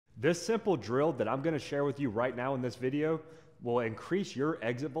This simple drill that I'm gonna share with you right now in this video will increase your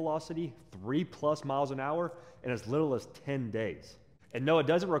exit velocity 3+ miles an hour in as little as 10 days. And no, it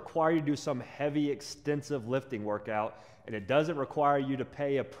doesn't require you to do some heavy, extensive lifting workout, and it doesn't require you to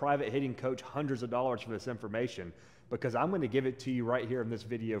pay a private hitting coach hundreds of dollars for this information, because I'm gonna give it to you right here in this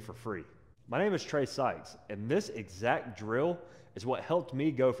video for free. My name is Trey Sykes, and this exact drill is what helped me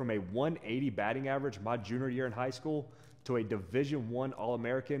go from a 180 batting average my junior year in high school to a Division I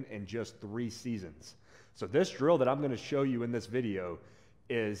All-American in just 3 seasons. So this drill that I'm going to show you in this video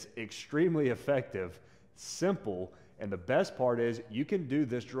is extremely effective, simple, and the best part is you can do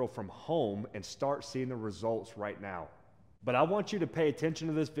this drill from home and start seeing the results right now. But I want you to pay attention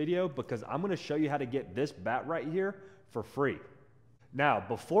to this video because I'm going to show you how to get this bat right here for free. Now,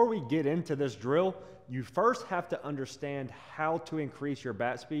 before we get into this drill, you first have to understand how to increase your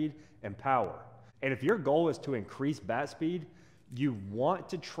bat speed and power. And if your goal is to increase bat speed, you want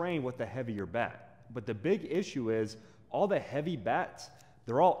to train with a heavier bat. But the big issue is all the heavy bats,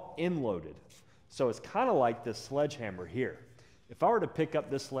 they're all end-loaded. So it's kind of like this sledgehammer here. If I were to pick up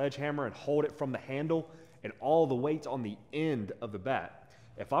this sledgehammer and hold it from the handle and all the weight's on the end of the bat,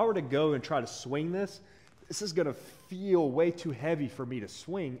 if I were to go and try to swing this is gonna feel way too heavy for me to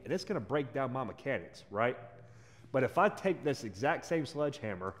swing, and it's gonna break down my mechanics, right? But if I take this exact same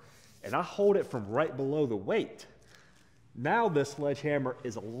sledgehammer and I hold it from right below the weight, now this sledgehammer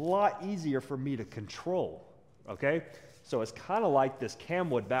is a lot easier for me to control, okay? So it's kind of like this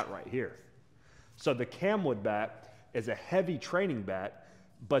camwood bat right here. So the camwood bat is a heavy training bat,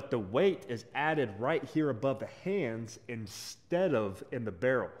 but the weight is added right here above the hands instead of in the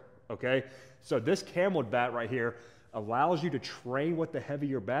barrel, okay? So this camwood bat right here allows you to train with the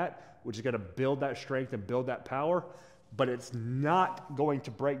heavier bat, which is gonna build that strength and build that power, but it's not going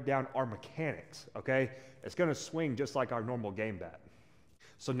to break down our mechanics, okay? It's gonna swing just like our normal game bat.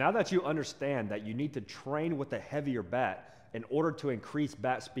 So now that you understand that you need to train with a heavier bat in order to increase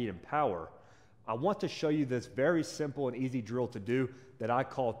bat speed and power, I want to show you this very simple and easy drill to do that I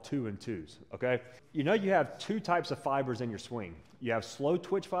call 2 and 2s, okay? You know you have 2 types of fibers in your swing. You have slow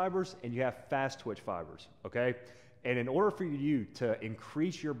twitch fibers and you have fast twitch fibers, okay? And in order for you to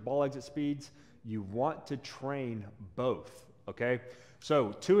increase your ball exit speeds, you want to train both, okay?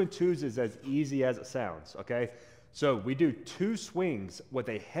 So 2 and 2s is as easy as it sounds, okay? So we do 2 swings with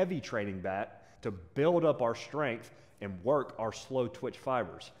a heavy training bat to build up our strength and work our slow twitch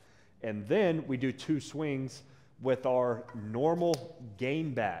fibers. And then we do 2 swings with our normal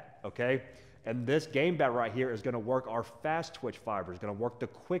game bat, okay? And this game bat right here is gonna work our fast twitch fibers, gonna work the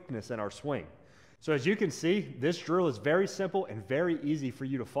quickness in our swing. So as you can see, this drill is very simple and very easy for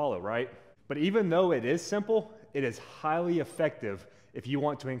you to follow, right? But even though it is simple, it is highly effective if you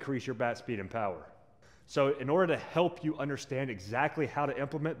want to increase your bat speed and power. So in order to help you understand exactly how to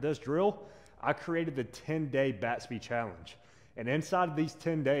implement this drill, I created the 10-day bat speed challenge. And inside of these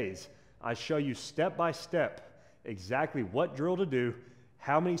 10 days, I show you step by step exactly what drill to do,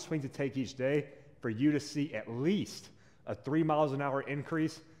 how many swings to take each day for you to see at least a 3 miles an hour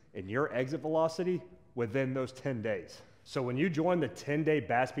increase in your exit velocity within those 10 days. So when you join the 10-day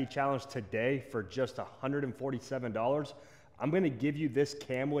bat speed challenge today for just $147, I'm gonna give you this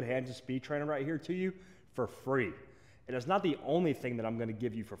camwood hands and speed trainer right here to you for free. And it's not the only thing that I'm gonna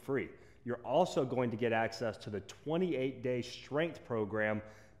give you for free. You're also going to get access to the 28-day strength program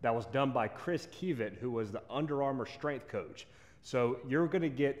that was done by Chris Kievit, who was the Under Armour strength coach. So you're gonna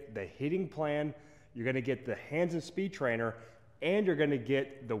get the hitting plan, you're gonna get the hands and speed trainer, and you're gonna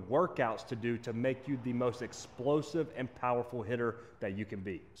get the workouts to do to make you the most explosive and powerful hitter that you can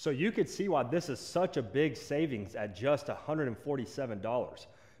be. So you can see why this is such a big savings at just $147,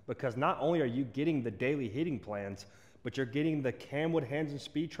 because not only are you getting the daily hitting plans, but you're getting the camwood hands and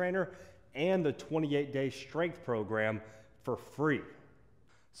speed trainer and the 28-day strength program for free.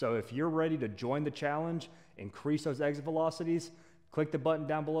 So if you're ready to join the challenge, increase those exit velocities, click the button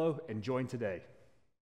down below and join today.